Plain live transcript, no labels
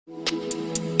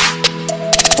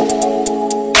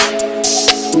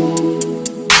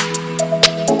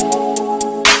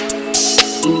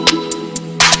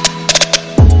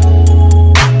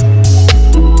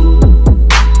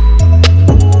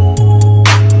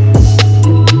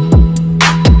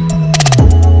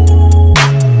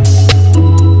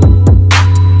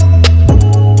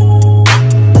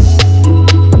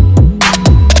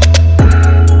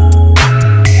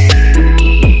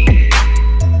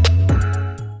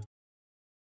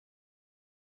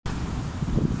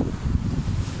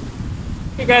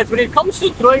Okay guys, when it comes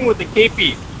to throwing with the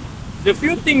KP, there are a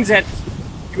few things that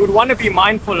you would want to be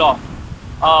mindful of.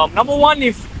 Number one,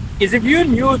 if you're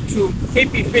new to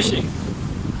KP fishing,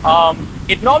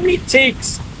 it normally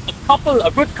takes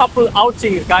a good couple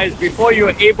outings, guys, before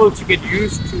you're able to get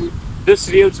used to this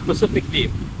reel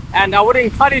specifically. And I would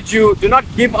encourage you, do not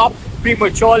give up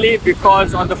prematurely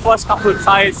because on the first couple of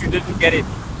tries you didn't get it.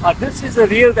 This is a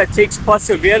reel that takes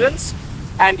perseverance,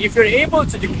 and if you're able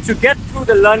to get through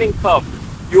the learning curve,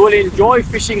 you will enjoy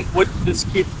fishing with this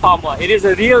Keith Palmer. It is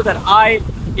a reel that I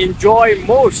enjoy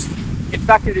most. In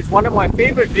fact, it is one of my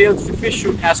favorite reels to fish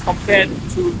with as compared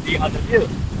to the other reels.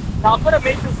 Now I'm going to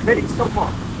make this very simple.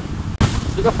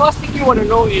 So the first thing you want to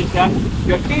know is that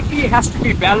your KP has to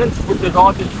be balanced with the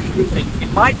rod that you're using.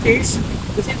 In my case,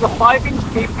 this is a 5-inch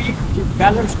KP which is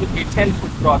balanced with a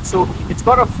 10-foot rod. So it's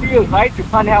got to feel right. You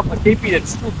can't have a KP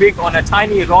that's too big on a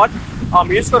tiny rod.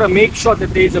 You just got to make sure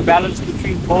that there's a balance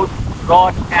between both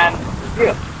rod and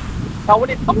reel. Now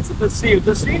when it comes to this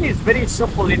reel is very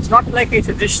simple. It's not like a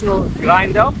traditional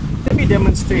grinder. Let me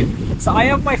demonstrate. So I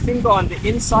have my finger on the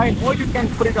inside, or you can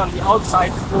put it on the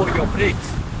outside for your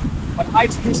brakes. But I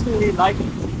traditionally like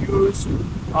to use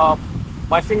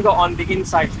my finger on the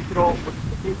inside to throw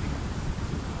with the KP.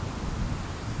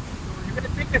 So you're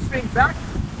going to take a swing back,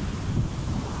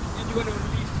 and you're going to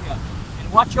release here.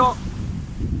 And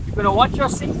you're going to watch your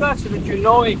sinker so that you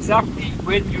know exactly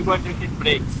when you're going to hit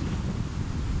brakes.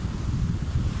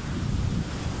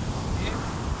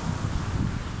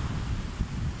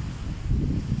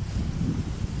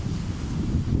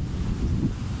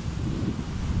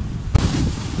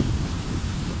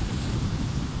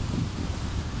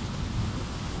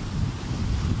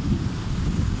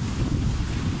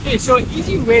 Okay, so an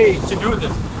easy way to do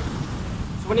this.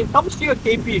 So when it comes to your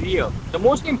KP reel, the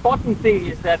most important thing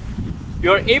is that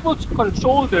you're able to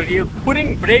control the reel,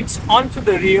 putting brakes onto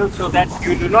the reel so that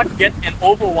you do not get an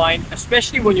overwind,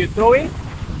 especially when you're throwing,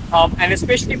 and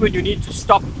especially when you need to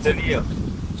stop the reel.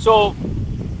 So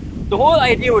the whole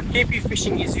idea with KP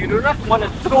fishing is you do not want to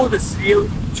throw this reel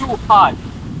too hard,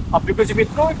 because if you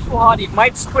throw it too hard, it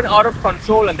might spin out of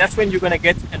control, and that's when you're going to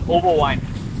get an overwind.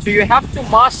 So you have to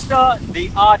master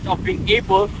the art of being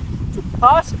able to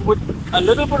cast with a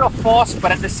little bit of force,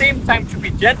 but at the same time to be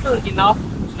gentle enough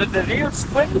so that the reel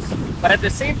spins, but at the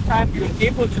same time you're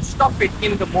able to stop it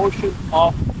in the motion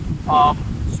of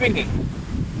swinging.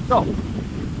 So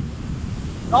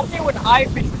normally when I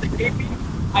fish with the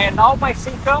KP, I allow my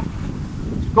sinker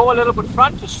to go a little bit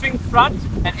front, to swing front,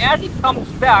 and as it comes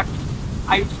back,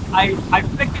 I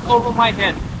flick it over my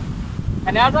head.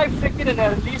 And as I flick it and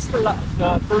I release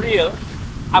the reel,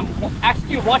 I'm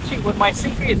actually watching when my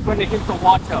sinker is going to hit the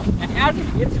water. And as it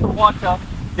hits the water,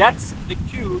 that's the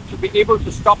cue to be able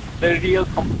to stop the reel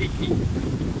completely.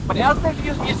 But as the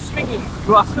reel is swinging,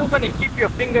 you are still going to keep your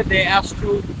finger there as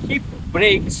to keep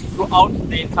brakes throughout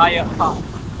the entire cast.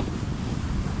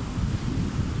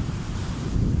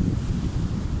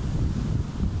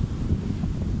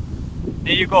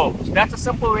 There you go. So that's a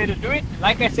simple way to do it.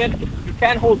 Like I said, you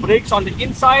can hold brakes on the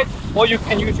inside, or you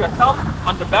can use your thumb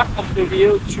on the back of the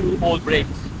reel to hold brakes.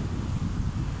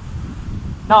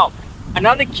 Now,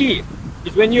 another key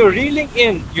is when you're reeling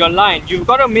in your line, you've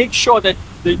got to make sure that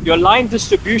your line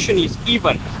distribution is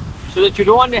even, so that you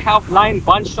don't want to have line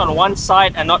bunched on one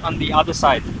side and not on the other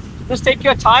side. Just take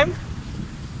your time.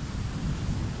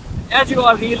 As you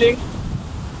are reeling,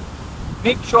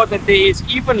 make sure that there is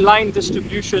even line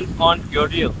distribution on your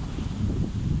reel.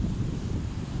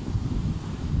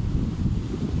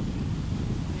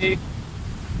 Okay.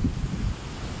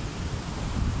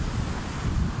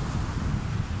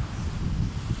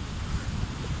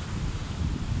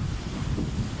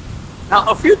 Now,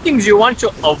 a few things you want to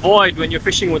avoid when you're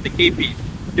fishing with the KP.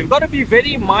 You've got to be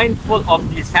very mindful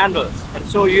of these handles, and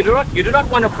so you do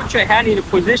not want to put your hand in a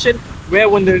position where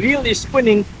when the reel is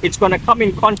spinning, it's going to come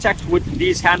in contact with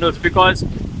these handles, because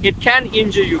it can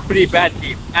injure you pretty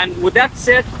badly. And with that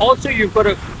said, also you've got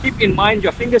to keep in mind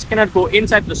your fingers cannot go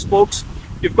inside the spokes.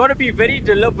 You've got to be very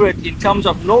deliberate in terms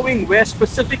of knowing where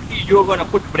specifically you're going to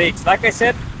put brakes. Like I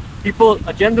said, people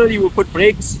generally will put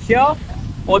brakes here,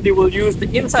 or they will use the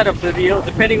inside of the reel,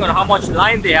 depending on how much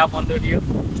line they have on the reel,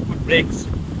 to put brakes.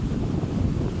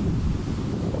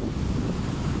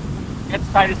 Get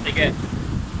started again.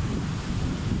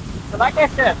 So like I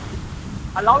said,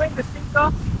 allowing the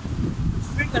sinker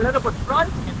to swing a little bit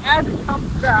front, and as it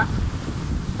comes back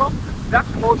from the back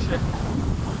motion,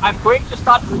 I'm going to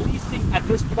start releasing at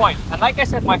this point. And like I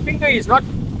said, my finger is not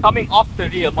coming off the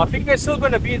reel. My finger is still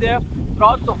going to be there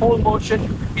throughout the whole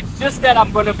motion. It's just that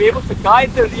I'm going to be able to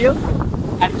guide the reel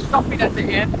and stop it at the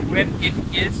end when it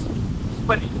is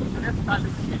spinning. So let's start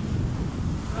this again.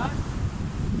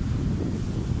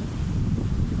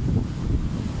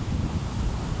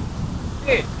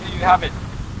 Okay, there you have it.